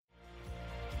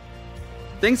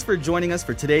Thanks for joining us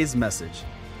for today's message.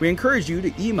 We encourage you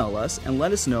to email us and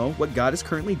let us know what God is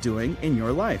currently doing in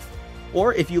your life.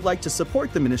 Or if you'd like to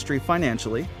support the ministry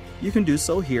financially, you can do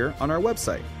so here on our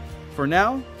website. For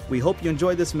now, we hope you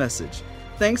enjoy this message.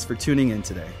 Thanks for tuning in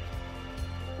today.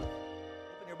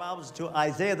 Open your Bibles to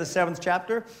Isaiah, the 7th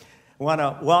chapter. I want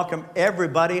to welcome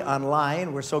everybody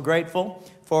online. We're so grateful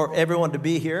for everyone to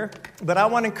be here. But I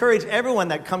want to encourage everyone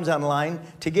that comes online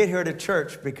to get here to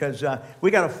church because we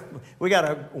got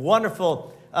a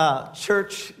wonderful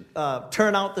church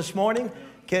turnout this morning.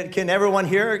 Can everyone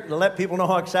here let people know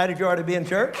how excited you are to be in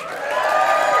church?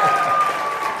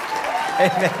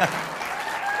 Amen.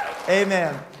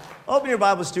 Amen. Open your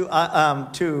Bibles to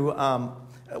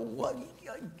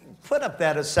put up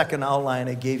that second outline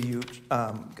I gave you.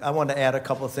 I want to add a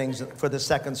couple of things for the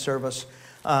second service.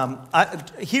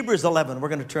 Hebrews 11, we're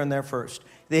going to turn there first.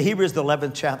 The Hebrews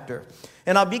 11th chapter.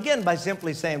 And I'll begin by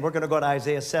simply saying we're going to go to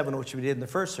Isaiah 7, which we did in the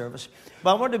first service.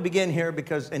 But I want to begin here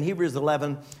because in Hebrews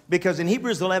 11,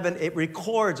 it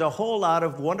records a whole lot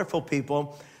of wonderful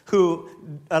people who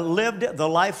lived the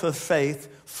life of faith,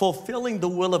 fulfilling the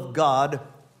will of God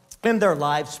in their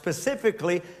lives,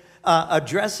 specifically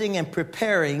addressing and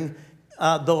preparing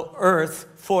the earth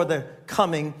for the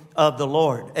coming of the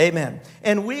Lord. Amen.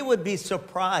 And we would be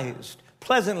surprised,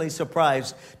 pleasantly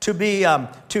surprised,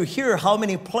 to hear how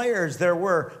many players there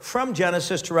were from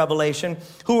Genesis to Revelation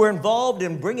who were involved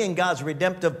in bringing God's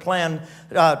redemptive plan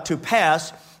to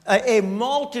pass. A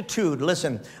multitude,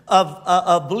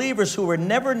 of believers who were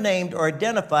never named or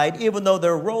identified, even though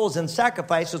their roles and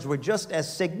sacrifices were just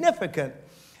as significant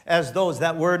as those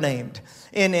that were named.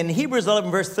 And in Hebrews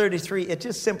 11, verse 33, it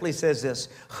just simply says this: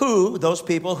 those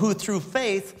people who through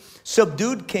faith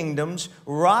subdued kingdoms,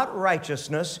 wrought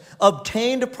righteousness,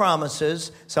 obtained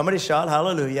promises, somebody shout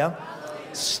hallelujah,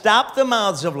 stopped the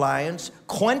mouths of lions,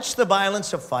 quenched the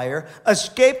violence of fire,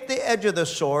 escaped the edge of the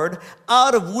sword,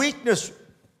 out of weakness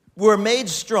were made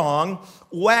strong,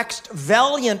 waxed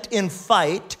valiant in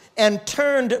fight, and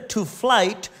turned to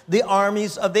flight the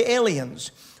armies of the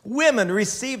aliens. Women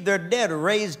received their dead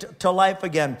raised to life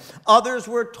again. Others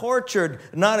were tortured,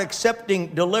 not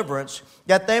accepting deliverance,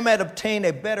 that they might obtain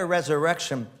a better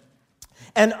resurrection.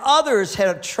 And others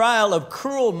had a trial of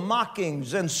cruel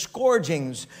mockings and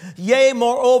scourgings, yea,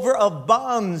 moreover, of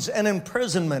bonds and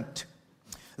imprisonment.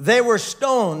 They were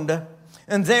stoned,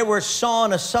 and they were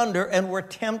sawn asunder, and were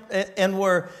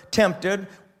tempted,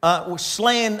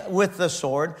 slain with the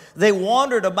sword. They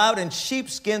wandered about in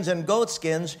sheepskins and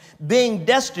goatskins, being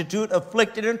destitute,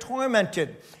 afflicted, and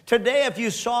tormented. Today, if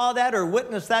you saw that or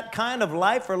witnessed that kind of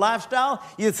life or lifestyle,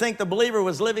 you'd think the believer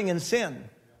was living in sin.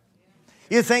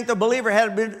 You think the believer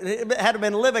had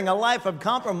been living a life of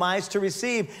compromise to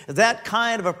receive that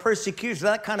kind of a persecution,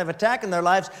 that kind of attack in their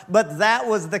lives. But that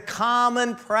was the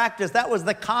common practice. That was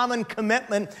the common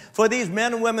commitment for these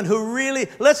men and women who really,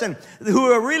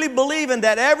 who are really believing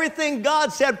that everything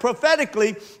God said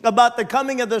prophetically about the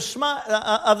coming of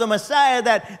the Messiah,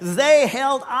 that they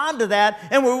held on to that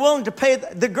and were willing to pay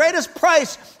the greatest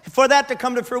price for that to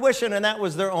come to fruition, and that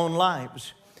was their own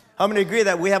lives. How many agree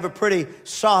that we have a pretty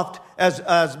soft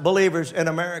as believers in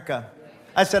America?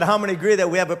 I said, how many agree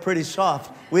that we have a pretty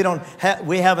soft? We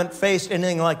haven't faced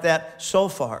anything like that so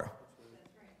far.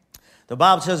 The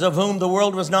Bible says, of whom the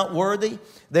world was not worthy,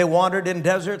 they wandered in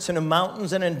deserts and in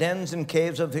mountains and in dens and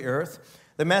caves of the earth.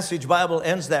 The Message Bible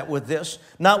ends that with this: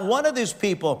 not one of these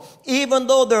people, even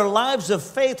though their lives of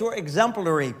faith were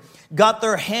exemplary, got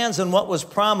their hands on what was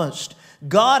promised.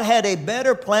 God had a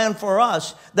better plan for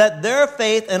us, that their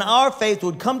faith and our faith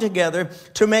would come together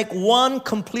to make one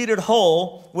completed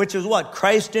whole, which is what?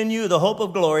 Christ in you, the hope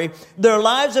of glory. Their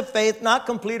lives of faith not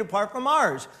complete apart from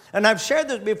ours. And I've shared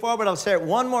this before, but I'll say it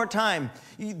one more time.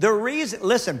 The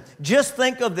reason, just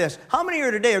think of this. How many here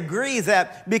today agree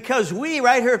that because we,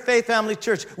 right here at Faith Family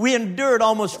Church, we endured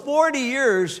almost 40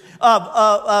 years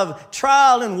of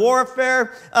trial and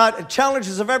warfare,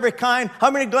 challenges of every kind? How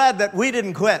many are glad that we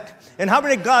didn't quit? And how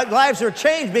many lives are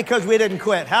changed because we didn't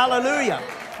quit? Hallelujah.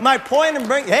 My point in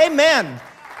bringing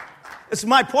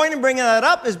that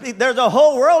up is there's a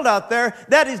whole world out there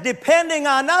that is depending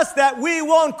on us that we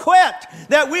won't quit,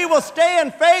 that we will stay in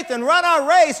faith and run our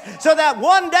race so that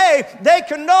one day they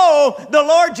can know the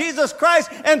Lord Jesus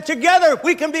Christ, and together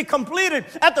we can be completed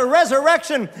at the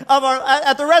resurrection of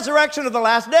the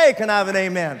last day. Can I have an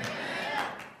amen?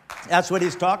 That's what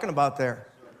he's talking about there.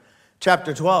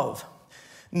 Chapter 12.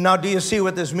 Now, do you see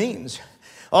what this means?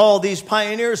 All these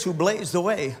pioneers who blazed the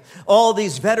way, all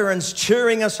these veterans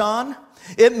cheering us on,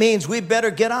 it means we better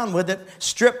get on with it,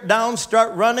 strip down,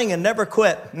 start running, and never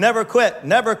quit. Never quit,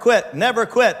 never quit, never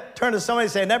quit. Turn to somebody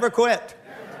and say, never quit.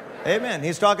 Amen.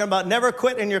 He's talking about never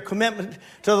quit in your commitment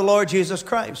to the Lord Jesus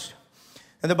Christ.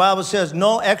 And the Bible says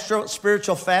no extra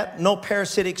spiritual fat, no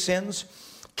parasitic sins.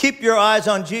 Keep your eyes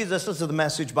on Jesus. This is the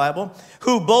Message Bible.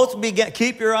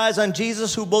 Keep your eyes on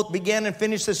Jesus, who both began and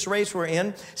finished this race we're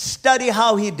in. Study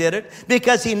how he did it,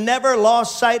 because he never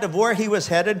lost sight of where he was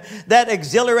headed. That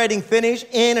exhilarating finish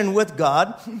in and with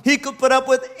God. He could put up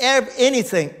with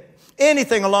anything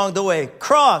along the way.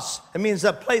 Cross. It means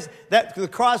the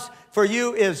cross for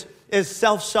you is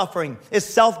self-suffering. It's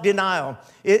self-denial.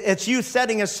 It's you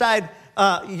setting aside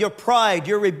your pride,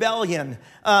 your rebellion,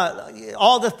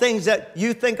 all the things that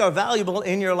you think are valuable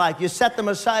in your life. You set them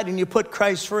aside and you put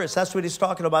Christ first. That's what he's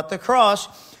talking about. The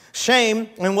cross, shame,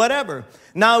 and whatever.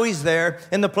 Now he's there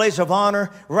in the place of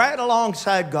honor, right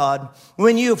alongside God.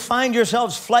 When you find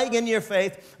yourselves flagging your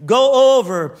faith, go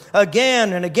over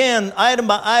again and again, item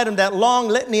by item, that long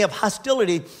litany of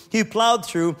hostility he plowed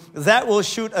through. That will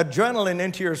shoot adrenaline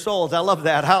into your souls. I love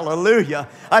that. Hallelujah.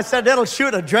 I said that'll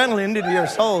shoot adrenaline into your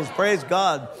souls. Praise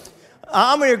God.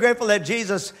 How many are grateful that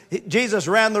Jesus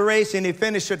ran the race and he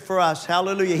finished it for us?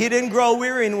 Hallelujah. He didn't grow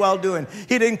weary in well-doing.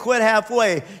 He didn't quit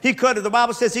halfway. The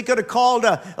Bible says he could have called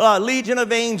a legion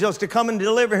of angels to come and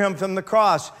deliver him from the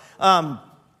cross.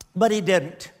 But he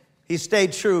didn't. He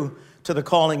stayed true to the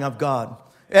calling of God.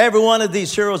 Every one of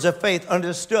these heroes of faith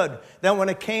understood that when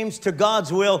it came to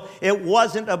God's will, it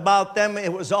wasn't about them,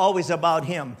 it was always about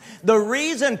him. The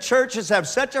reason churches have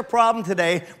such a problem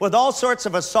today with all sorts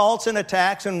of assaults and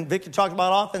attacks, and Vicki talked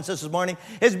about offenses this morning,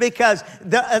 is because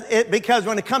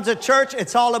when it comes to church,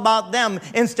 it's all about them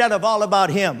instead of all about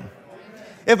him.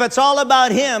 If it's all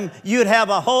about him, you'd have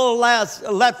a whole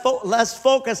less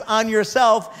focus on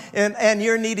yourself and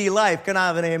your needy life. Can I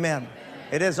have an amen?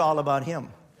 It is all about him.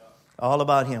 All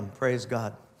about him. Praise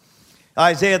God.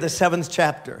 Isaiah, the 7th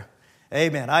chapter.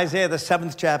 Amen. Isaiah, the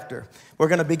 7th chapter. We're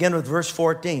going to begin with verse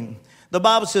 14. The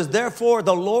Bible says, therefore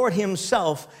the Lord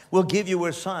himself will give you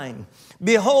a sign.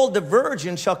 Behold, the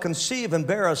virgin shall conceive and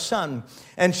bear a son,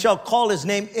 and shall call his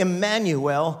name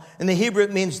Emmanuel. In the Hebrew,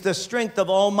 it means the strength of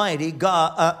Almighty,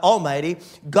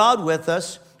 God with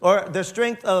us, or the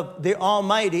strength of the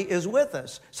Almighty is with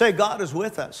us. Say, God is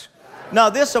with us. Now,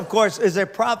 this, of course, is a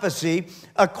prophecy,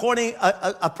 a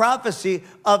prophecy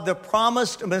of the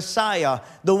promised Messiah,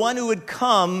 the one who would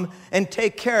come and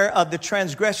take care of the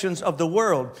transgressions of the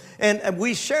world. And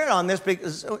we shared on this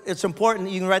because it's important.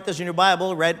 You can write this in your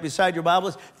Bible, right beside your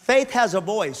Bibles. Faith has a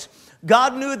voice.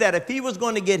 God knew that if he was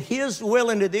going to get his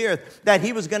will into the earth, that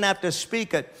he was going to have to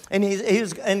speak it.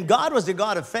 And God was the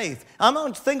God of faith. I'm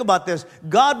going to think about this.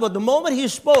 God, the moment he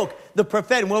spoke, the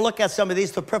prophetic, we'll look at some of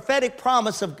these, the prophetic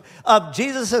promise of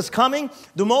Jesus' coming,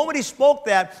 the moment he spoke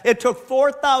that, it took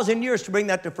 4,000 years to bring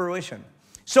that to fruition.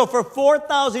 So for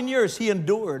 4,000 years, he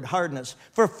endured hardness.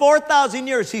 For 4,000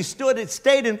 years, he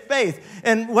stayed in faith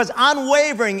and was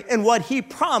unwavering in what he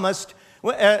promised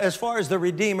as far as the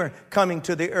Redeemer coming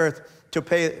to the earth to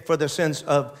pay for the sins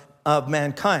of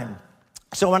mankind.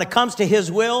 So when it comes to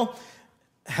his will,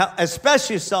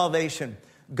 especially salvation,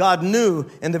 God knew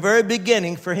in the very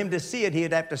beginning for him to see it,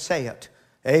 he'd have to say it.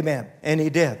 Amen. And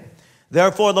he did.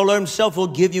 Therefore, the Lord himself will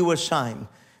give you a sign.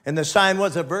 And the sign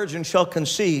was, a virgin shall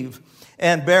conceive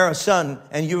and bear a son,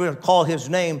 and you will call his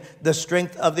name the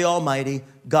strength of the Almighty,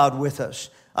 God with us.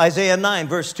 Isaiah 9,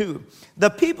 verse 2. The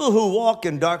people who walk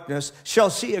in darkness shall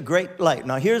see a great light.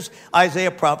 Now here's Isaiah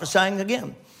prophesying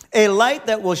again. A light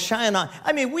that will shine on.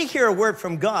 I mean, we hear a word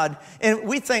from God and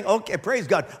we think, okay, praise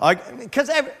God.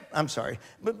 I'm sorry.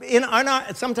 But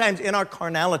sometimes in our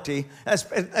carnality,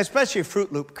 especially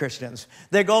Fruit Loop Christians,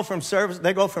 they go from service,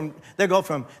 they go from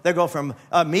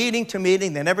meeting to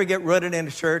meeting. They never get rooted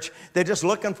into church. They're just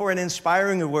looking for an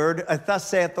inspiring word, a thus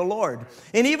saith the Lord.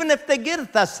 And even if they get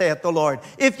it, thus saith the Lord,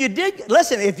 if you get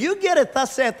it,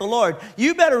 thus saith the Lord,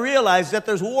 you better realize that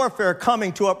there's warfare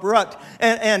coming to uproot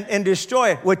and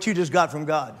destroy what you just got from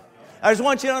God. I just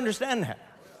want you to understand that.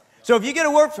 So if you get a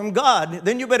word from God,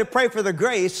 then you better pray for the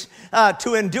grace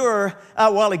to endure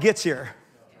while it gets here.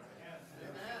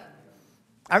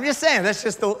 I'm just saying, that's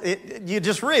just you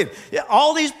just read. Yeah,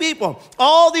 all these people,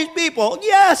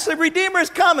 yes, the Redeemer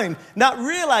is coming. Not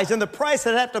realizing the price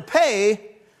they have to pay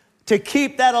to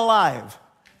keep that alive,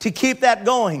 to keep that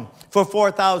going for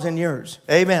 4,000 years.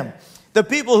 Amen. The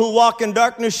people who walk in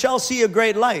darkness shall see a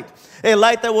great light, a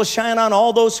light that will shine on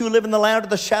all those who live in the land of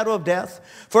the shadow of death.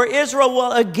 For Israel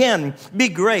will again be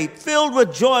great, filled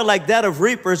with joy like that of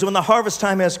reapers when the harvest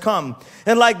time has come,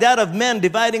 and like that of men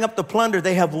dividing up the plunder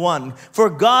they have won. For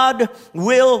God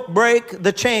will break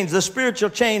the chains, the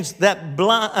spiritual chains that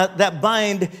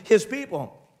bind his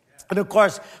people. And of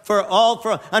course,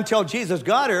 until Jesus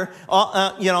got here,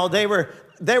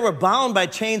 bound by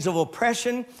chains of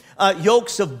oppression,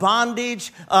 yokes of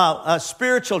bondage,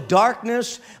 spiritual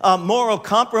darkness, moral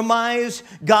compromise.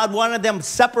 God wanted them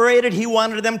separated. He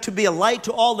wanted them to be a light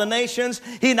to all the nations.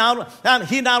 He not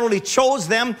only chose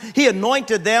them, He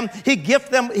anointed them. He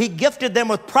gifted them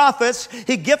with prophets.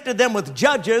 He gifted them with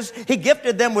judges. He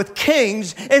gifted them with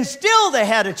kings. And still they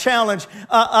had a challenge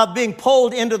of being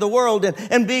pulled into the world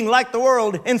and being like the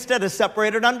world instead of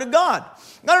separated unto God.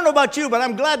 I don't know about you, but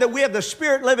I'm glad that we have the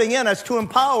Spirit living in us to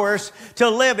empower us to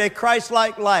live a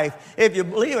Christ-like life. If you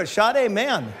believe it, shout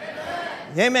amen.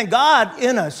 Amen. Amen. God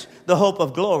in us, the hope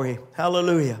of glory.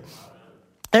 Hallelujah.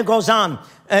 It goes on.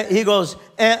 He goes,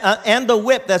 and the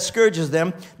whip that scourges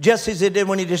them, just as he did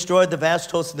when he destroyed the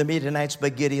vast host of the Midianites by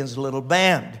Gideon's little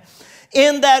band.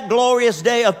 In that glorious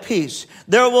day of peace,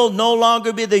 there will no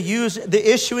longer be the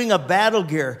issuing of battle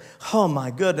gear. Oh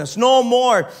my goodness. No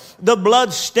more the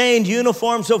blood-stained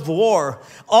uniforms of war.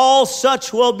 All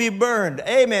such will be burned.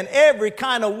 Amen. Every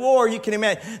kind of war you can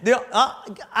imagine.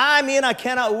 I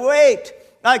cannot wait.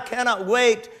 I cannot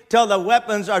wait till the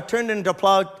weapons are turned into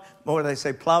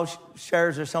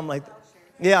plowshares or something like that.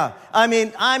 Yeah. I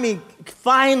mean,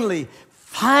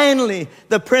 Finally,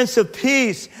 the Prince of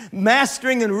Peace,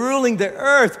 mastering and ruling the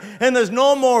earth. And there's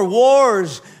no more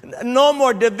wars, no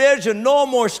more division, no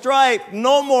more strife,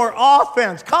 no more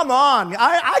offense. Come on.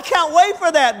 I can't wait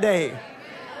for that day. Amen.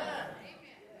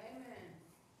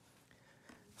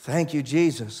 Thank you,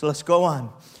 Jesus. Let's go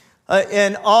on.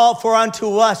 And all for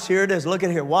unto us, here it is, look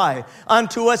at here, why?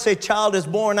 Unto us a child is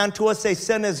born, unto us a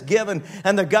son is given,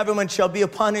 and the government shall be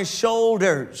upon his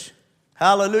shoulders.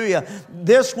 Hallelujah.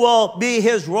 This will be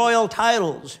his royal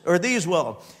titles, or these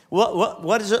will.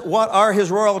 What is it? What are his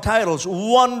royal titles?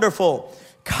 Wonderful,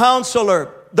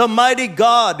 Counselor, the mighty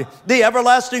God, the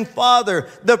everlasting Father,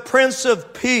 the Prince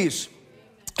of Peace.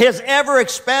 His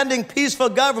ever-expanding peaceful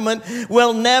government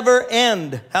will never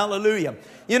end. Hallelujah.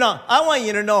 You know, I want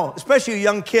you to know, especially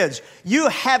young kids, you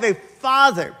have a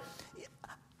father.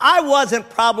 I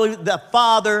wasn't probably the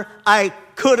father I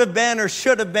could have been or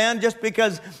should have been just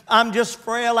because I'm just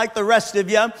frail like the rest of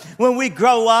you. When we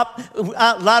grow up,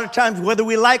 a lot of times, whether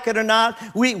we like it or not,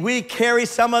 we carry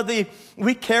some of the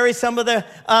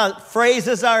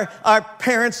phrases our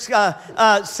parents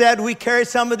said. We carry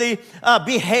some of the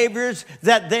behaviors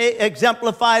that they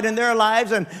exemplified in their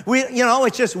lives, and we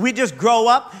just grow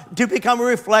up to become a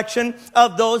reflection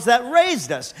of those that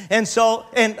raised us. And so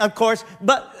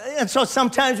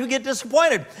sometimes we get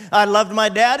disappointed. I loved my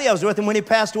daddy. I was with him when he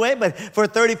passed away, but for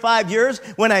 35 years,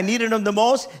 when I needed him the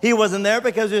most, he wasn't there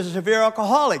because he was a severe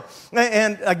alcoholic.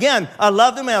 And again, I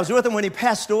loved him. I was with him when he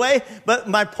passed away. But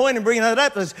my point in bringing that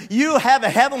up is you have a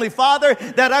heavenly Father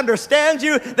that understands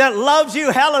you, that loves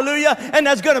you, hallelujah, and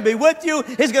that's going to be with you.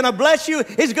 He's going to bless you.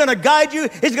 He's going to guide you.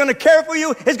 He's going to care for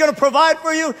you. He's going to provide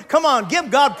for you. Come on,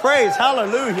 give God praise.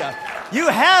 Hallelujah. You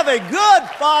have a good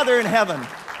Father in heaven.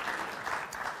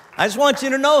 I just want you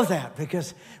to know that,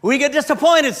 because we get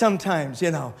disappointed sometimes,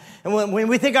 and when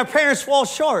we think our parents fall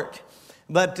short.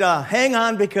 But hang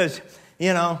on, because,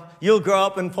 you'll grow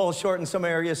up and fall short in some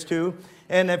areas too.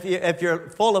 And if you're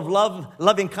full of love,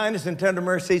 loving kindness and tender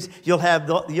mercies, you'll have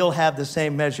the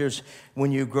same measures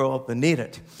when you grow up and need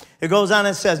it. It goes on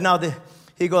and says,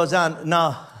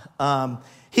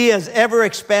 his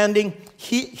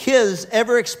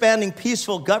ever-expanding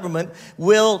peaceful government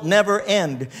will never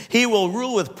end. He will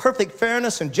rule with perfect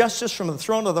fairness and justice from the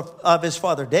throne of his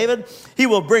father David. He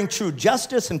will bring true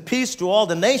justice and peace to all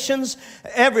the nations,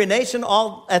 every nation,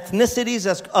 all ethnicities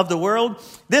of the world.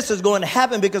 This is going to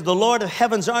happen because the Lord of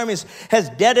heaven's armies has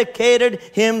dedicated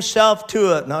himself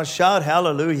to it. Now shout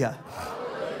hallelujah.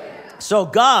 So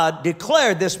God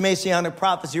declared this Messianic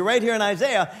prophecy right here in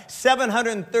Isaiah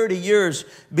 730 years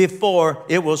before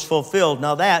it was fulfilled.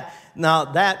 Now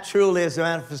that truly is a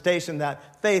manifestation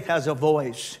that faith has a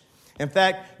voice. In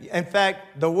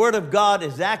fact, the Word of God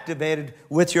is activated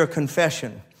with your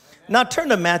confession. Now turn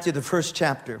to Matthew, the first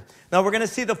chapter. Now we're going to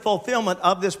see the fulfillment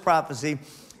of this prophecy,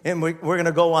 and we're going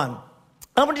to go on.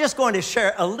 I'm just going to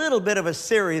share a little bit of a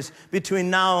series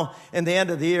between now and the end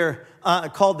of the year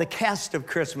called The Cast of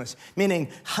Christmas, meaning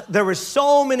there were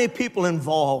so many people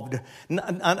involved,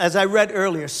 as I read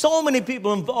earlier, so many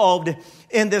people involved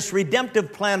in this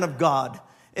redemptive plan of God,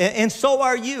 and so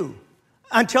are you.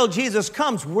 Until Jesus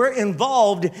comes, we're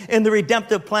involved in the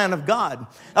redemptive plan of God.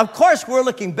 Of course, we're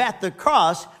looking back at the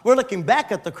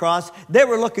cross. They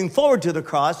were looking forward to the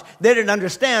cross. They didn't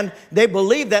understand. They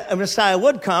believed that a Messiah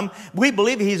would come. We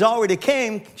believe he's already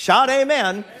came. Shout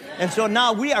amen. And so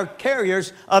now we are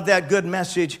carriers of that good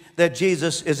message that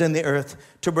Jesus is in the earth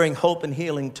to bring hope and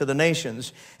healing to the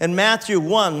nations. In Matthew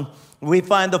 1, we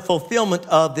find the fulfillment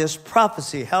of this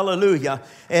prophecy. Hallelujah.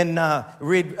 And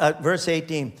read verse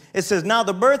 18. It says, now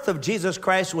the birth of Jesus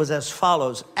Christ was as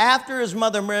follows. After his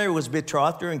mother Mary was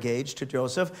betrothed or engaged to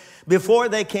Joseph, before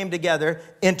they came together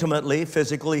intimately,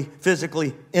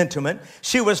 physically intimate,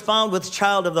 she was found with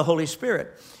child of the Holy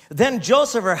Spirit. Then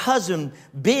Joseph, her husband,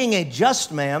 being a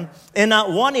just man and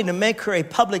not wanting to make her a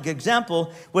public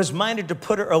example, was minded to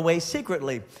put her away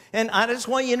secretly. And I just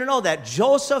want you to know that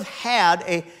Joseph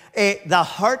had the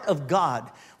heart of God.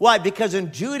 Why? Because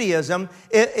in Judaism,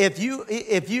 if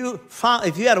you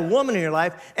had a woman in your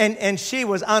life and she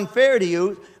was unfair to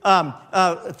you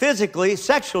physically,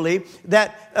 sexually,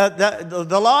 that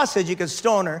the law says you could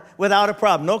stone her without a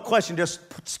problem, no question, just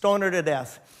stone her to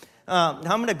death.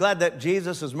 How many are glad that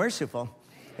Jesus is merciful?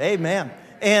 Amen.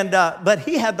 And but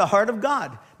he had the heart of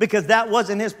God, because that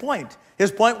wasn't his point. His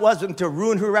point wasn't to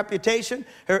ruin her reputation.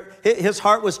 His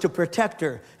heart was to protect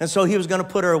her. And so he was going to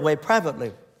put her away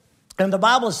privately. And the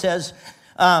Bible says,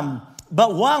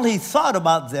 but while he thought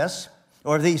about this,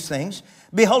 or these things,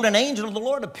 behold, an angel of the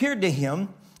Lord appeared to him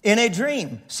in a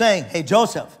dream, saying, hey,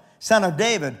 Joseph, son of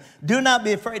David, do not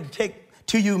be afraid to take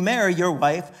to you Mary, your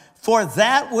wife, for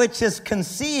that which is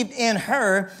conceived in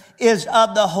her is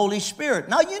of the Holy Spirit.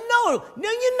 Now, you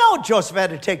know Joseph had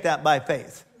to take that by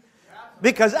faith.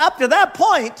 Because up to that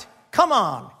point, come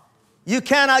on, you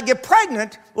cannot get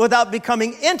pregnant without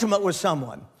becoming intimate with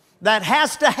someone. That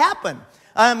has to happen.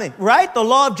 I mean, right? The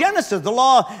law of Genesis, the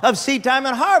law of seed time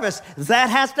and harvest, that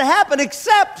has to happen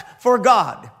except for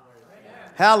God. Amen.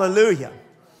 Hallelujah.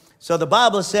 So the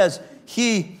Bible says,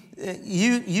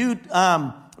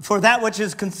 for that which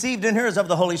is conceived in her is of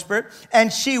the Holy Spirit,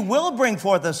 and she will bring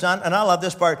forth a son, and I love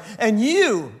this part, and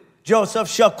you, Joseph,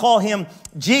 shall call him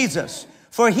Jesus,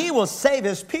 for he will save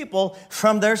his people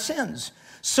from their sins.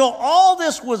 So all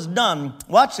this was done,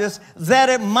 watch this, that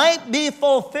it might be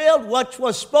fulfilled which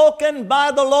was spoken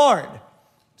by the Lord.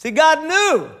 See, God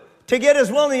knew to get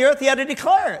his will in the earth, he had to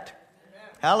declare it. Amen.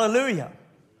 Hallelujah.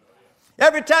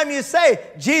 Every time you say,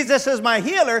 Jesus is my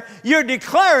healer, you're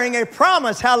declaring a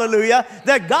promise, hallelujah,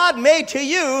 that God made to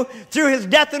you through his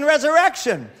death and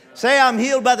resurrection. Say, I'm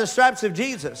healed by the stripes of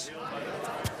Jesus.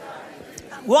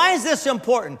 Why is this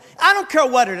important? I don't care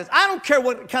what it is. I don't care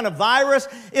what kind of virus.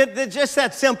 It's just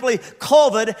that simply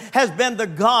COVID has been the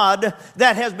God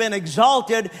that has been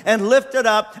exalted and lifted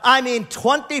up. I mean,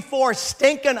 24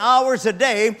 stinking hours a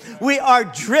day, we are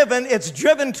driven. It's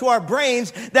driven to our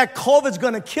brains that COVID's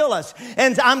going to kill us.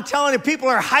 And I'm telling you, people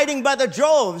are hiding by the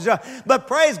droves. But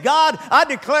praise God, I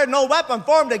declare no weapon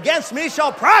formed against me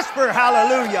shall prosper.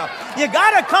 Hallelujah. You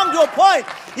got to come to a point.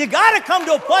 You got to come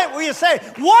to a point where you say,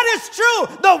 what is true?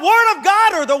 The word of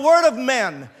God or the word of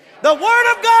men? The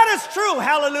word of God is true.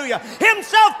 Hallelujah.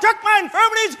 Himself took my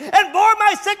infirmities and bore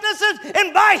my sicknesses,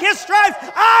 and by his stripes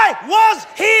I was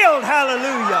healed.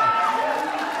 Hallelujah.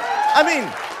 I mean,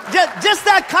 just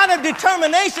that kind of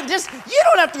determination. You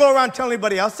don't have to go around telling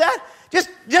anybody else that.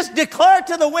 Just declare it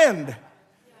to the wind.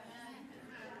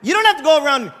 You don't have to go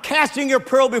around casting your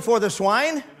pearl before the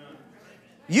swine.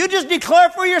 You just declare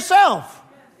for yourself.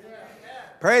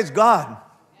 Praise God.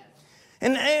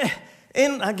 And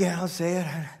again, I'll say it.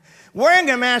 Wearing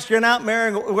a mask or not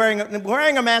wearing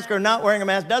a mask or not wearing a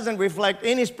mask doesn't reflect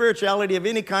any spirituality of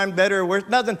any kind, better or worse.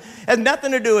 Has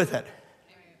nothing to do with it.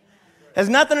 Has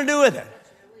nothing to do with it.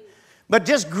 But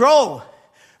just grow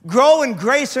in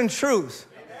grace and truth.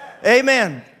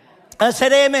 Amen. I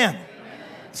said amen.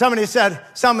 Somebody said,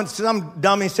 some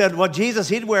dummy said, well, Jesus,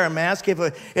 he'd wear a mask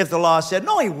if the law said.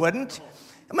 No, he wouldn't.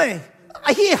 I mean,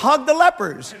 he hugged the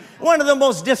lepers. One of the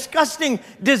most disgusting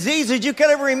diseases you could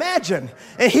ever imagine.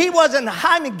 And he wasn't,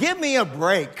 give me a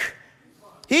break.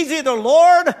 He's either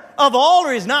Lord of all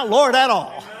or he's not Lord at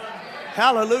all.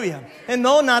 Hallelujah. And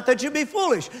no, not that you be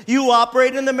foolish. You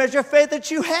operate in the measure of faith that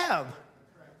you have.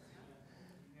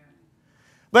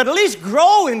 But at least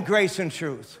grow in grace and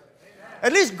truth.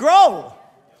 At least grow.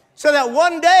 So that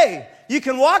one day you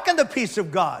can walk in the peace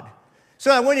of God. So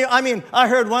that I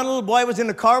heard one little boy was in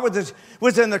the car with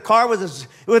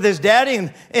his daddy,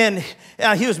 and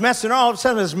he was messing around. All of a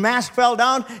sudden, his mask fell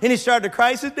down, and he started to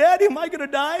cry. He said, "Daddy, am I going to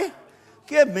die?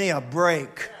 Give me a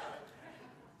break."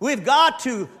 We've got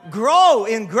to grow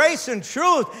in grace and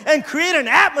truth and create an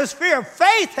atmosphere of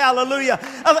faith, hallelujah,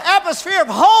 an atmosphere of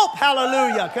hope,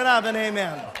 hallelujah. Can I have an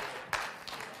amen?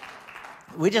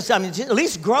 At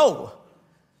least grow.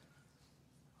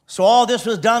 So all this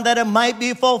was done that it might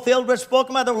be fulfilled, which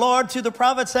spoken by the Lord to the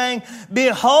prophet, saying,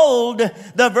 behold,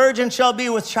 the virgin shall be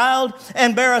with child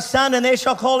and bear a son, and they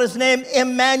shall call his name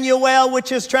Emmanuel,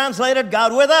 which is translated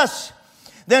God with us.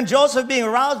 Then Joseph, being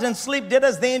aroused in sleep, did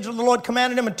as the angel of the Lord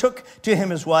commanded him and took to him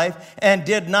his wife and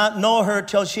did not know her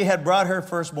till she had brought her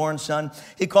firstborn son.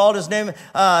 He called his name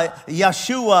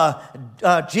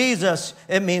Yeshua, Jesus.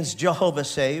 It means Jehovah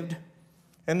saved.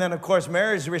 And then, of course,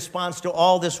 Mary's response to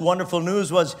all this wonderful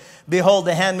news was, behold,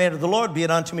 the handmaid of the Lord, be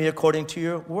it unto me according to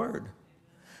your word.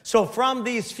 So from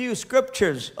these few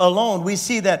scriptures alone, we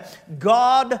see that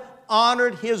God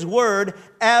honored his word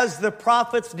as the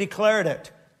prophets declared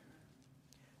it.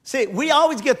 See, we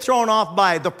always get thrown off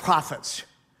by the prophets.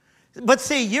 But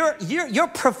see, you're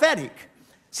prophetic.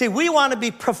 See, we want to be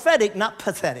prophetic, not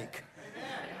pathetic.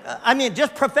 I mean,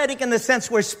 just prophetic in the sense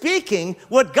we're speaking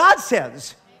what God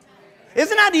says.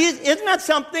 Isn't that easy? Isn't that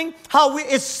something?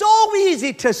 It's so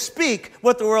easy to speak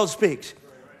what the world speaks.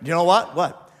 You know what?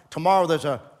 What? Tomorrow there's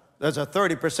a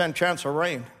 30% chance of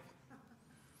rain.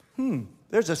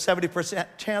 There's a 70%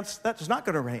 chance that's not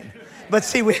going to rain. But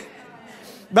see,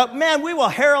 but man, we will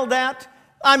herald that.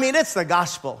 I mean, it's the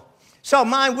gospel. So,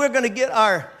 we're going to get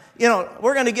our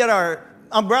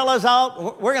umbrellas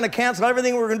out. We're going to cancel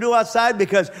everything we're going to do outside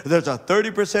because there's a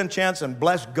 30% chance, and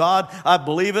bless God, I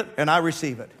believe it and I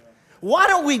receive it. Why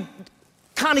don't we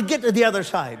kind of get to the other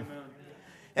side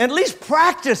and at least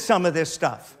practice some of this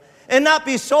stuff and not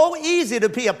be so easy to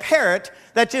be a parrot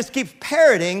that just keeps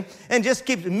parroting and just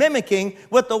keeps mimicking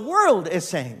what the world is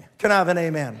saying? Can I have an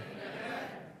amen?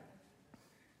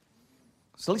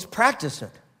 So let's practice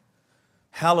it.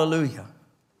 Hallelujah.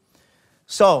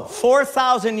 So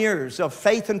 4,000 years of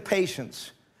faith and patience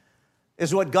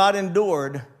is what God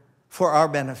endured for our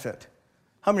benefit.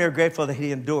 How many are grateful that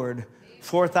he endured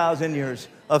 4,000 years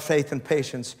of faith and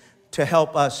patience to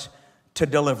help us, to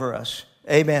deliver us?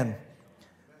 Amen.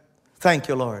 Thank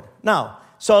you, Lord. Now,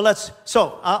 I'm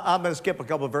going to skip a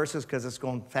couple of verses because it's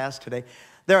going fast today.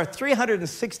 There are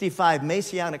 365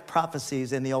 messianic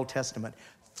prophecies in the Old Testament.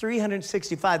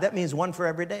 365, that means one for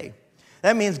every day.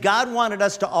 That means God wanted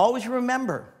us to always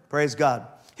remember, praise God,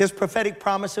 his prophetic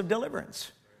promise of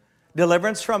deliverance.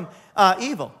 Deliverance from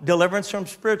evil, deliverance from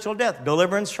spiritual death,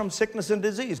 deliverance from sickness and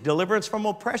disease, deliverance from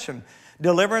oppression,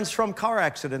 deliverance from car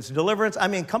accidents, deliverance. I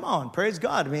mean, come on, praise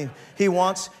God. I mean, he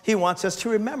wants us to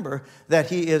remember that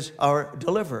he is our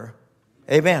deliverer.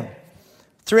 Amen.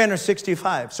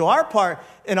 365. So our part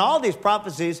in all these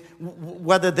prophecies,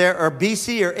 whether they are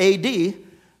BC or AD,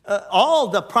 all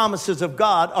the promises of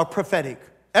God are prophetic.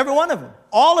 Every one of them.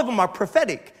 All of them are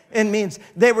prophetic. It means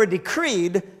they were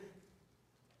decreed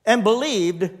and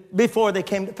believed before they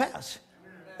came to pass.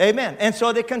 Amen. And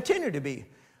so they continue to be.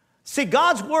 See,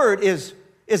 God's word is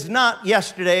not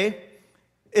yesterday.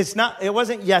 It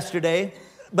wasn't yesterday,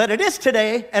 but it is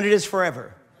today and it is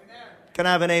forever. Amen. Can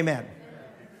I have an amen?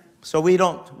 So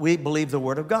we believe the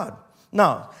word of God.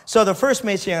 No. So the first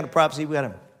messianic prophecy, we got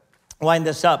to wind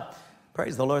this up.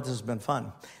 Praise the Lord, this has been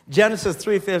fun. Genesis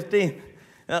 3:15.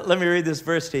 Let me read this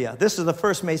verse to you. This is the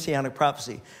first messianic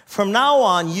prophecy. From now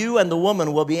on, you and the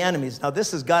woman will be enemies. Now,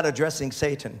 this is God addressing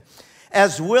Satan.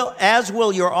 As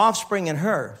will your offspring and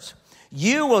hers.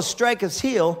 You will strike his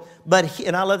heel,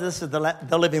 and I love this is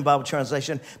the Living Bible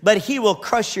translation, but he will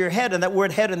crush your head. And that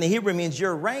word head in the Hebrew means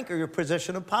your rank or your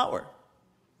position of power.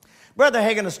 Brother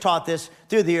Hagin has taught this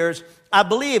through the years. I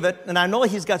believe it, and I know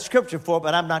he's got scripture for it,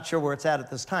 but I'm not sure where it's at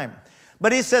this time.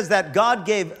 But he says that God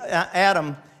gave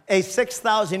Adam a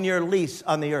 6,000-year lease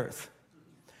on the earth.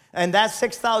 And that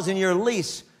 6,000-year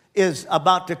lease is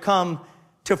about to come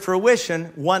to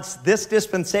fruition once this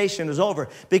dispensation is over.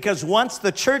 Because once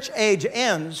the church age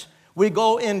ends, we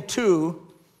go into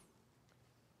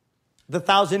the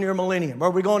 1,000-year millennium,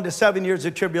 or we go into 7 years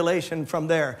of tribulation from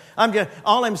there.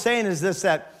 All I'm saying is this,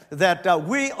 that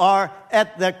we are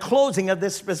at the closing of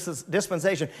this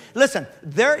dispensation. Listen,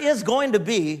 there is going to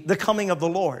be the coming of the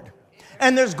Lord.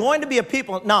 And there's going to be a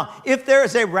people. Now, if there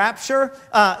is a rapture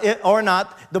or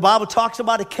not, the Bible talks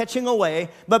about a catching away.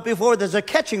 But before there's a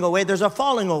catching away, there's a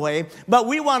falling away. But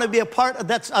we want to be a part of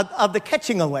the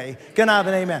catching away. Can I have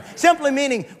an amen? Simply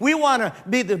meaning we want to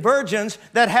be the virgins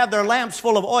that have their lamps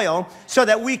full of oil so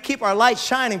that we keep our lights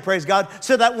shining, praise God,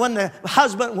 so that when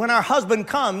our husband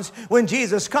comes, when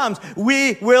Jesus comes,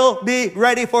 we will be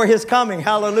ready for his coming.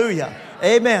 Hallelujah.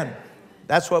 Amen.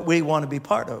 That's what we want to be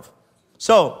part of.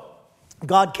 So,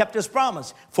 God kept his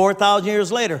promise. 4,000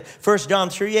 years later, 1 John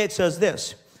 3:8 says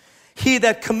this, he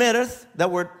that committeth, that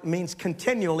word means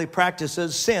continually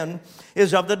practices sin,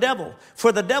 is of the devil.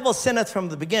 For the devil sinneth from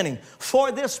the beginning.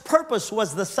 For this purpose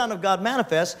was the Son of God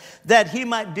manifest, that he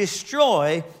might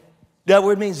destroy, that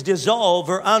word means dissolve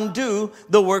or undo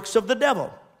the works of the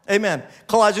devil. Amen.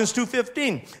 Colossians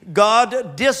 2:15.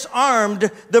 God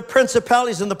disarmed the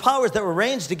principalities and the powers that were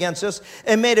ranged against us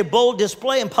and made a bold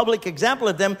display and public example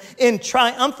of them in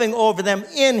triumphing over them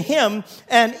in him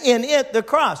and in it, the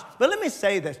cross. But let me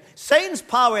say this. Satan's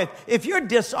power, if you're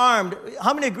disarmed,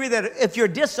 how many agree that if you're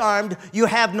disarmed, you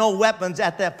have no weapons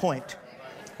at that point?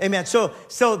 Amen. So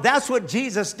that's what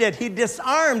Jesus did. He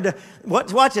disarmed,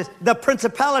 watch this, the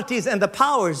principalities and the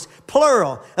powers,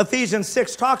 plural. Ephesians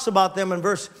 6 talks about them in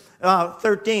verse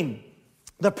 13.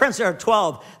 The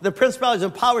principalities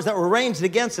and powers that were ranged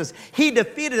against us, he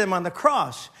defeated them on the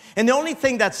cross. And the only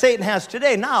thing that Satan has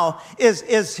today now is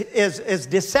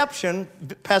deception.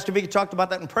 Pastor Vicky talked about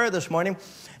that in prayer this morning.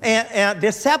 And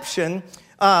deception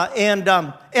and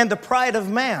the pride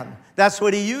of man. That's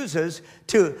what he uses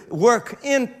to work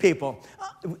in people.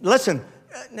 Listen,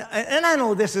 and I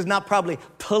know this is not probably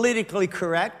politically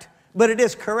correct, but it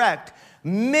is correct.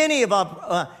 Many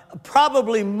of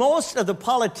probably most of the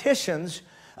politicians,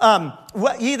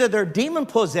 either they're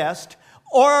demon-possessed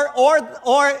or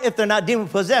if they're not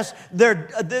demon-possessed, they're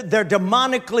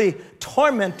demonically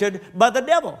tormented by the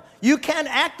devil. You can't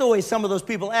act the way some of those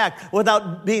people act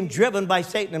without being driven by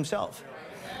Satan himself.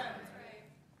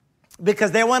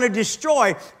 Because they want to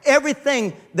destroy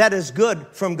everything that is good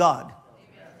from God.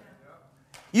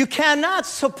 You cannot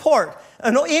support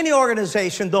any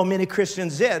organization, though many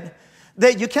Christians did,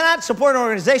 that you cannot support an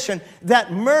organization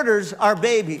that murders our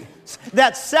babies,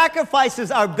 that sacrifices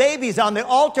our babies on the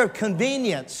altar of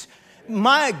convenience.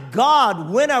 My God,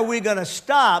 when are we going to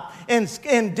stop and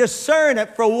discern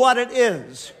it for what it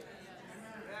is?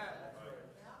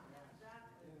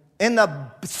 And the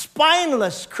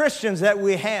spineless Christians that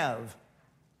we have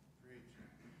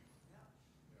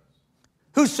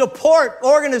who support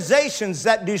organizations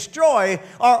that destroy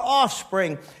our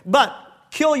offspring, but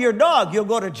kill your dog, you'll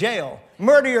go to jail.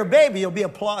 Murder your baby, you'll be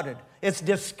applauded. It's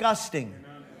disgusting.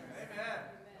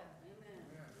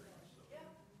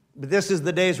 But this is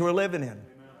the days we're living in.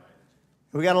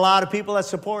 We got a lot of people that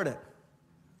support it.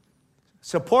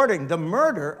 Supporting the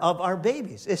murder of our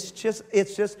babies. It's just,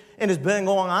 and it's been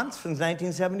going on since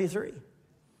 1973.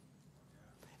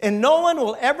 And no one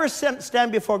will ever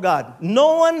stand before God.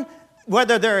 No one,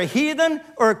 whether they're a heathen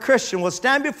or a Christian, will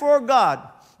stand before God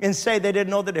and say they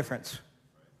didn't know the difference.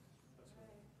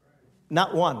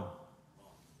 Not one.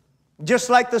 Just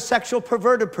like the sexual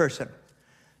perverted person.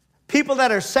 People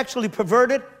that are sexually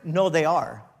perverted know they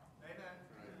are.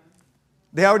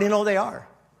 They already know they are.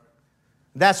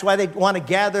 That's why they want to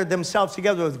gather themselves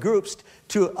together with groups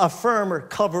to affirm or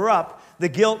cover up the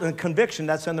guilt and conviction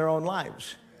that's in their own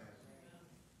lives.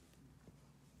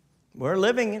 We're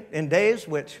living in days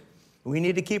which we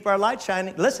need to keep our light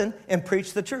shining, listen, and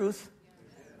preach the truth.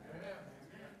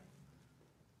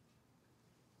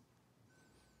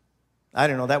 I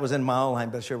don't know, that was in my outline,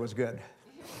 but it sure was good.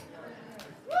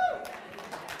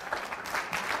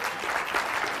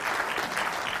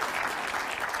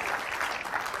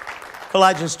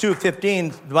 Colossians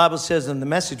 2:15, the Bible says in the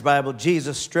Message Bible,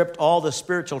 Jesus stripped all the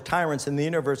spiritual tyrants in the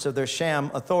universe of their sham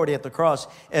authority at the cross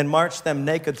and marched them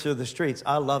naked through the streets.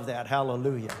 I love that.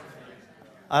 Hallelujah.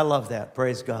 I love that.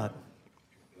 Praise God.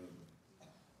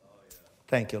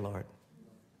 Thank you, Lord.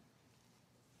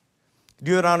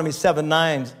 Deuteronomy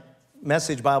 7:9,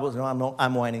 Message Bible. No,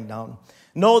 I'm winding down.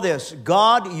 Know this,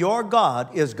 God, your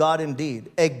God, is God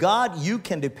indeed. A God you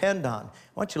can depend on.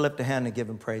 Why don't you lift a hand and give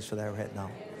him praise for that right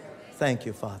now? Thank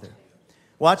you, Father.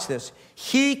 Watch this.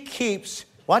 He keeps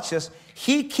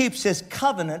his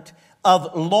covenant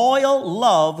of loyal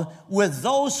love with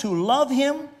those who love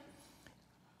him,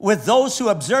 with those who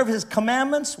observe his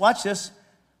commandments. Watch this.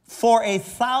 For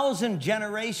 1,000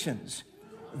 generations.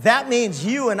 That means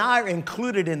you and I are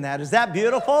included in that. Is that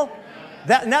beautiful?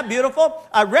 Isn't that beautiful?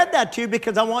 I read that to you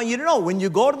because I want you to know when you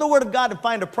go to the Word of God and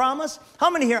find a promise, how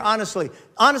many here honestly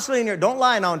in here, don't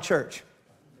lie now in church.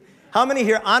 How many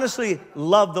here honestly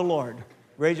love the Lord?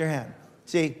 Raise your hand.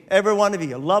 See, every one of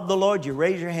you love the Lord. You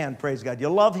raise your hand, praise God. You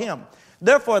love him.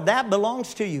 Therefore, that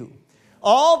belongs to you.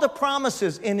 All the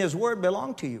promises in his word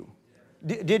belong to you.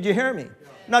 Did you hear me?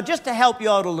 Now, just to help you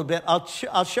out a little bit,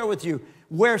 I'll share with you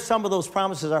where some of those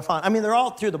promises are found. I mean, they're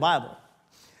all through the Bible.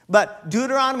 But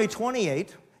Deuteronomy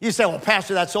 28, you say, well,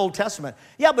 Pastor, that's Old Testament.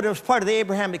 Yeah, but it was part of the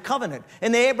Abrahamic covenant.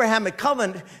 And the Abrahamic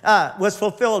covenant was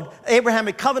fulfilled.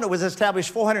 Abrahamic covenant was established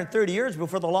 430 years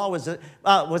before the law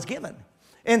was given.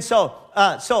 And so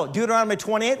Deuteronomy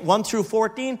 28, 1 through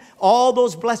 14, all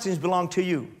those blessings belong to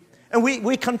you. And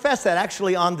we confess that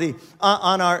actually on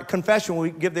our confession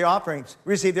when we give the offerings,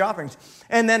 receive the offerings.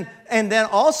 And then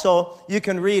also you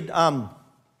can read,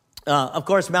 of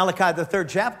course, Malachi, the 3rd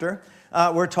chapter.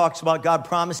 where it talks about God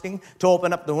promising to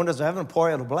open up the windows of heaven and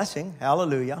pour out a blessing.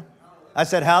 Hallelujah. I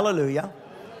said hallelujah.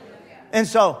 And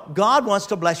so God wants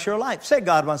to bless your life. Say,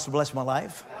 God wants to bless my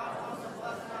life.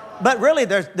 But really,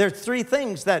 there's three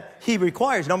things that he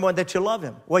requires. Number one, that you love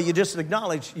him. Well, you just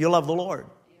acknowledge you love the Lord.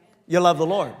 You love the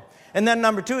Lord. And then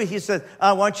number two, he says,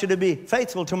 I want you to be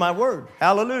faithful to my word.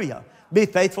 Hallelujah. Be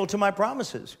faithful to my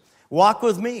promises. Walk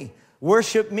with me.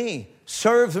 Worship me.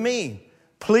 Serve me.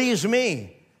 Please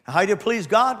me. How do you please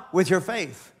God? With your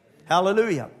faith.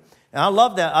 Hallelujah. And I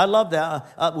love that. I love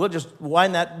that. We'll just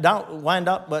wind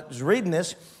up, but reading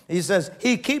this. He says,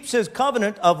 he keeps his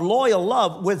covenant of loyal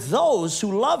love with those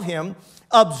who love him,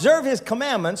 observe his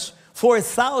commandments for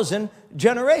 1,000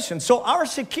 generations. So our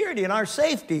security and our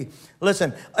safety,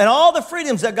 listen, and all the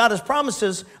freedoms that God has promised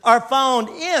us are found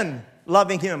in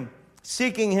loving him,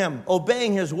 seeking him,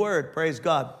 obeying his word, praise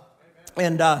God,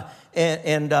 and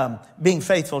being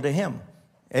faithful to him.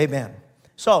 Amen.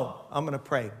 So I'm going to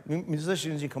pray.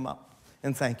 Musicians, you come up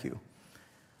and thank you.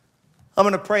 I'm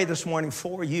going to pray this morning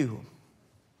for you.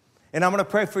 And I'm going to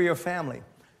pray for your family.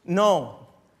 No,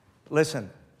 listen,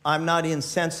 I'm not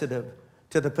insensitive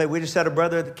to the pain. We just had a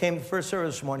brother that came to the first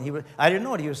service this morning. I didn't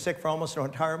know it. He was sick for almost an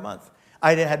entire month.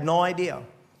 I had no idea.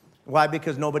 Why?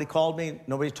 Because nobody called me.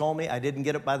 Nobody told me. I didn't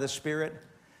get it by the Spirit.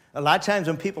 A lot of times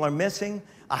when people are missing,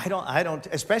 I don't,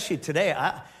 especially today,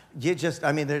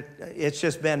 it's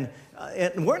just been,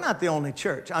 and we're not the only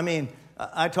church. I mean,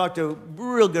 I talked to a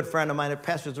real good friend of mine that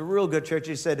pastors a real good church.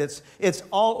 He said it's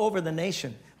all over the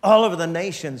nation. All over the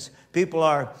nations, people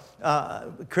are,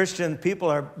 Christian people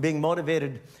are being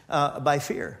motivated by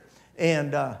fear.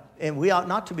 And we ought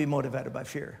not to be motivated by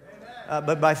fear,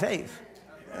 but by faith.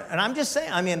 And I'm just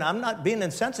saying, I mean, I'm not being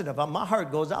insensitive. My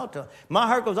heart goes out to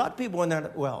people when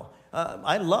they're well.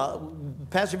 I love,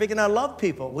 Pastor Vic and I love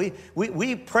people.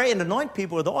 We pray and anoint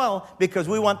people with oil because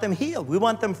we want them healed. We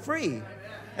want them free.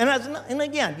 And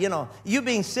again, you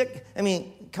being sick, I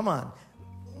mean, come on.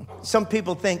 Some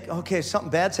people think, okay,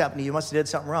 something bad's happened to you. You must have did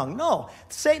something wrong. No,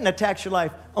 Satan attacks your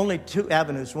life only two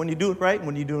avenues, when you do it right and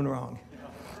when you're doing it wrong.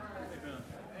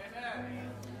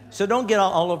 So don't get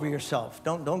all over yourself.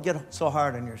 Don't get so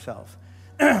hard on yourself.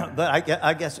 But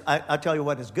I guess I'll tell you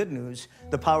what is good news,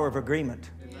 the power of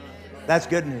agreement. That's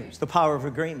good news, the power of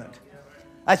agreement.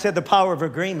 I said the power of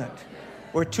agreement.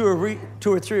 Where two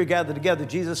or three are gathered together,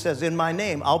 Jesus says, in my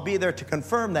name, I'll be there to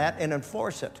confirm that and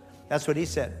enforce it. That's what he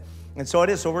said. And so it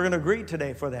is. So we're going to agree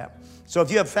today for that. So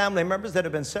if you have family members that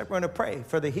have been sick, we're going to pray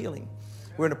for the healing.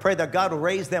 We're going to pray that God will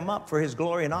raise them up for his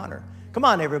glory and honor. Come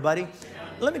on, everybody.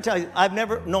 Let me tell you, I've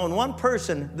never known one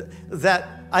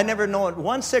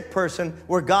sick person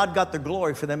where God got the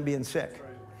glory for them being sick.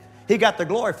 He got the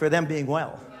glory for them being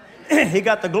well. He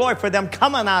got the glory for them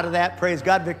coming out of that, praise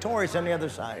God, victorious on the other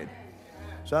side.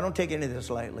 So I don't take any of this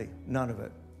lightly. None of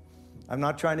it. I'm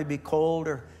not trying to be cold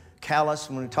or callous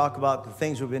when we talk about the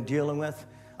things we've been dealing with.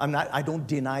 I don't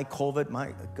deny COVID.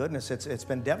 My goodness, it's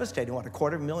been devastating. What,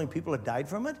 250,000 people have died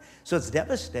from it? So it's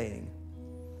devastating.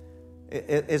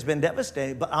 It's been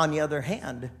devastating. But on the other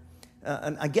hand,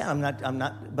 and again, I'm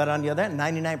not. But on the other hand,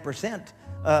 99%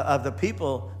 of the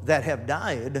people that have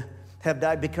died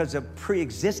because of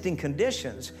pre-existing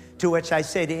conditions. To which I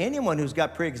say to anyone who's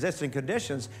got pre-existing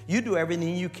conditions, you do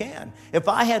everything you can. If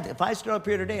I stood up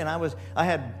here today and I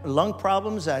had lung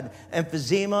problems, I had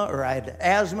emphysema, or I had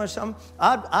asthma or something,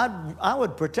 I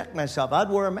would protect myself. I'd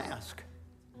wear a mask.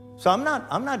 So I'm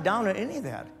not down on any of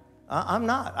that. I'm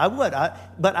not. I would.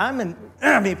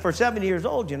 But for 70 years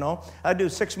old, I do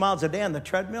 6 miles a day on the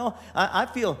treadmill. I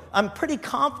feel I'm pretty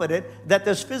confident that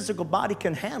this physical body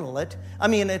can handle it. I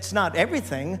mean, it's not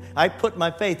everything. I put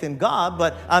my faith in God,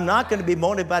 but I'm not going to be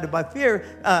motivated by fear,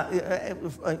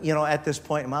 at this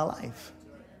point in my life.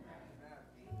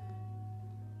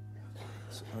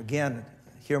 So again,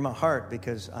 hear my heart,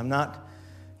 because I'm not,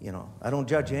 I don't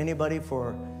judge anybody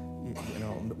for,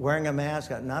 wearing a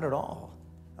mask. Not at all.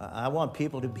 I want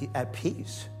people to be at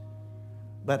peace,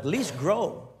 but at least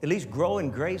grow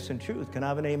in grace and truth. Can I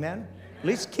have an amen? At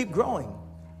least keep growing,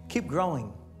 and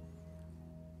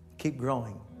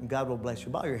God will bless you.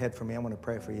 Bow your head for me. I want to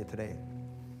pray for you today.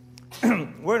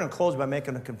 We're going to close by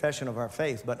making a confession of our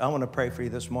faith, but I want to pray for you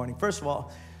this morning. First of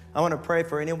all, I want to pray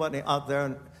for anybody out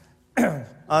there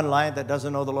online that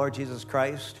doesn't know the Lord Jesus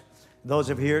Christ.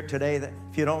 Those of you here today that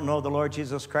if you don't know the Lord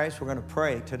Jesus Christ, we're going to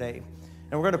pray today.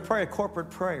 And we're going to pray a corporate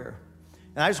prayer.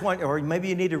 And I just want, or maybe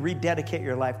you need to rededicate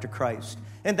your life to Christ.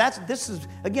 And this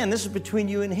is between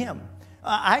you and him.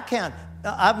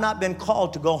 I've not been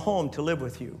called to go home to live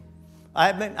with you. I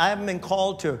haven't been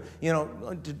called to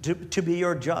be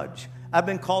your judge. I've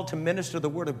been called to minister the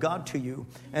word of God to you.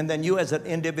 And then you as an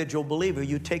individual believer,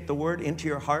 you take the word into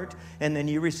your heart and then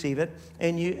you receive it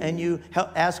and you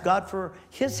ask God for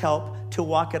his help to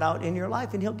walk it out in your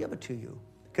life, and he'll give it to you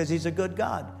because he's a good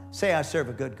God. Say, I serve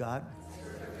a good God.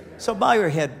 So bow your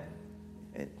head.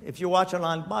 If you're watching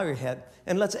online, bow your head.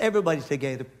 And let's everybody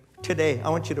today, I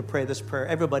want you to pray this prayer.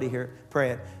 Everybody here,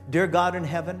 pray it. Dear God in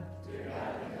heaven,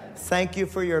 thank you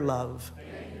for your love.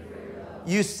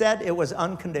 You said it was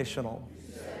unconditional.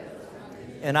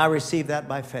 And I receive that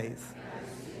by faith.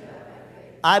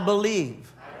 I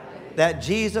believe that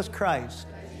Jesus Christ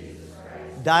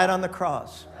died on the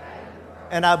cross.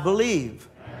 And I believe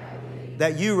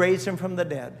that you raised him from the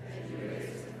dead.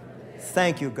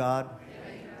 Thank you, God.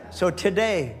 So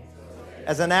today,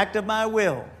 as an act of my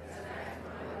will,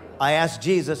 I ask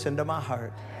Jesus into my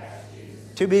heart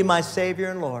to be my Savior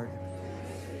and Lord.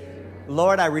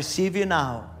 Lord, I receive you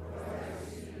now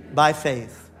by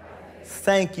faith.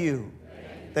 Thank you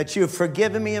that you have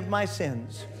forgiven me of my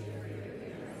sins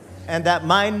and that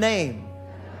my name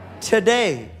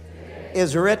today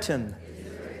is written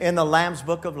in the Lamb's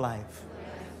Book of Life.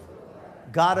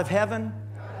 God of heaven,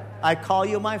 I call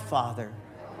you my Father.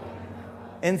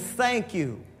 And thank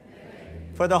you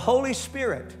for the Holy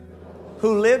Spirit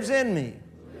who lives in me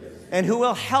and who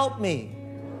will help me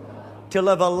to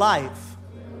live a life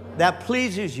that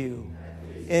pleases you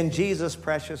in Jesus'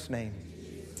 precious name.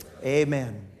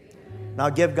 Amen. Now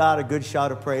give God a good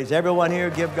shout of praise. Everyone here,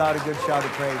 give God a good shout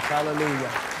of praise. Hallelujah.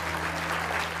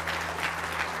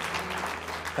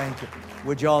 Thank you.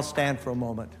 Would you all stand for a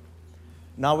moment?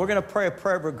 Now we're going to pray a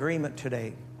prayer of agreement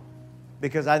today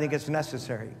because I think it's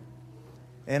necessary.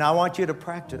 And I want you to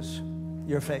practice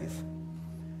your faith.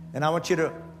 And I want you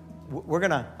to,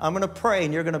 I'm going to pray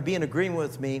and you're going to be in agreement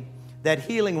with me that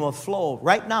healing will flow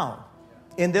right now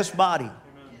in this body.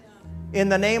 In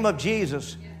the name of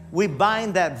Jesus, we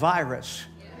bind that virus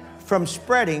from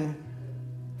spreading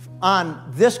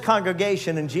on this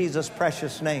congregation in Jesus'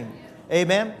 precious name.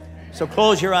 Amen? So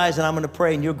close your eyes and I'm going to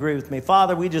pray and you agree with me.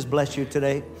 Father, we just bless you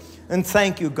today. And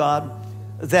thank you, God,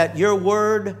 that your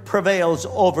word prevails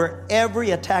over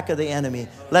every attack of the enemy.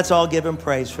 Let's all give him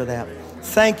praise for that.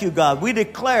 Thank you, God. We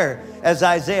declare, as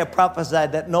Isaiah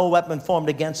prophesied, that no weapon formed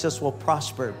against us will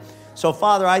prosper. So,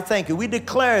 Father, I thank you. We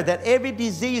declare that every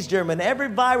disease germ and every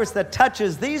virus that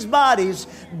touches these bodies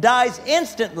dies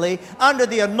instantly under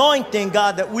the anointing,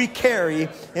 God, that we carry,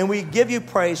 and we give you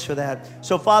praise for that.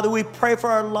 So, Father, we pray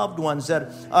for our loved ones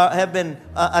that have been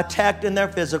attacked in their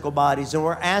physical bodies, and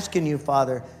we're asking you,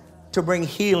 Father, to bring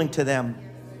healing to them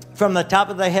from the top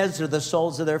of their heads to the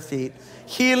soles of their feet.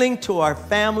 Healing to our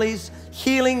families,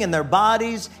 healing in their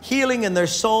bodies, healing in their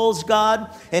souls, God,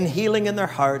 and healing in their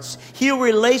hearts. Heal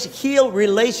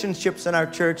relationships in our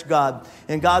church, God.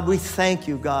 And God, we thank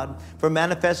you, God, for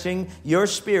manifesting your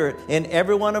spirit in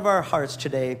every one of our hearts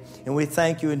today. And we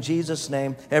thank you in Jesus'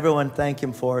 name. Everyone thank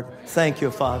him for it. Thank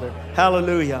you, Father.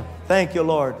 Hallelujah. Thank you,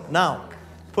 Lord. Now,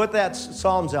 put that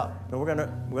Psalms up. And we're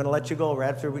gonna let you go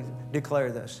right after we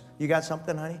declare this. You got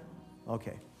something, honey?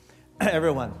 Okay.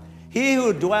 Everyone. He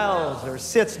who dwells or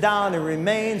sits down and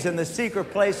remains in the secret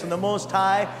place of the Most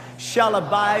High shall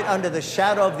abide under the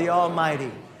shadow of the Almighty.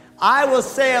 I will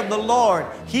say of the Lord,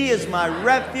 he is my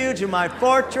refuge and my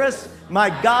fortress, my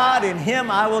God, in him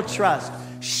I will trust.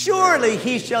 Surely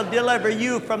he shall deliver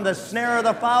you from the snare of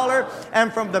the fowler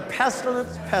and from the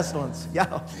pestilence.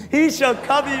 Yeah. He shall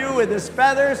cover you with his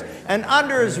feathers, and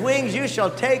under his wings you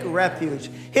shall take refuge.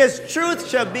 His truth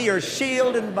shall be your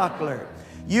shield and buckler.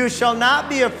 You shall not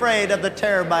be afraid of the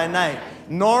terror by night,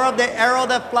 nor of the arrow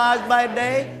that flies by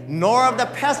day, nor of the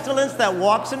pestilence that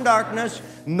walks in darkness,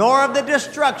 nor of the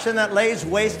destruction that lays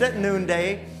waste at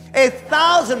noonday.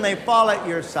 1,000 may fall at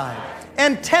your side,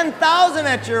 and 10,000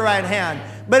 at your right hand,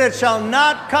 but it shall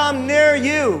not come near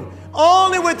you.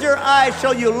 Only with your eyes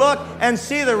shall you look and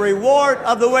see the reward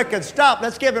of the wicked. Stop.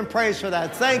 Let's give him praise for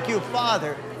that. Thank you,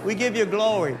 Father. We give you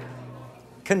glory.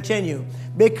 Continue.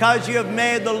 Because you have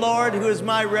made the Lord, who is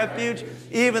my refuge,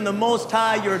 even the Most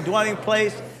High, your dwelling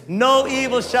place, no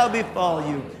evil shall befall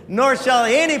you, nor shall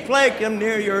any plague come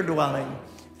near your dwelling.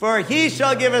 For he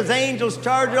shall give his angels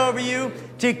charge over you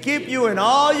to keep you in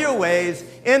all your ways.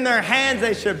 In their hands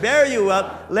they shall bear you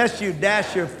up, lest you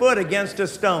dash your foot against a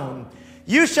stone.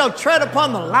 You shall tread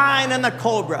upon the lion and the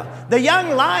cobra, the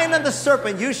young lion and the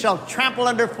serpent you shall trample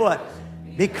underfoot.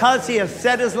 Because he has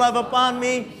set his love upon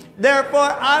me, therefore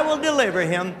I will deliver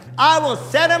him. I will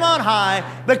set him on high,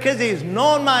 because he has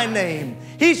known my name.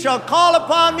 He shall call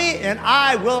upon me, and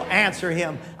I will answer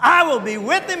him. I will be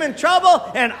with him in trouble,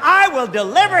 and I will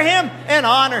deliver him and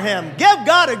honor him. Give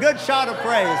God a good shout of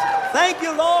praise. Thank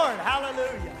you, Lord.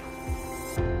 Hallelujah.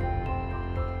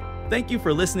 Thank you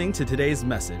for listening to today's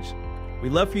message.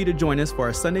 We'd love for you to join us for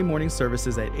our Sunday morning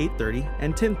services at 8:30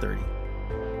 and 10:30.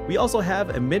 We also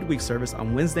have a midweek service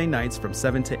on Wednesday nights from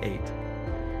 7 to 8.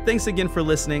 Thanks again for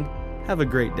listening. Have a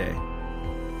great day.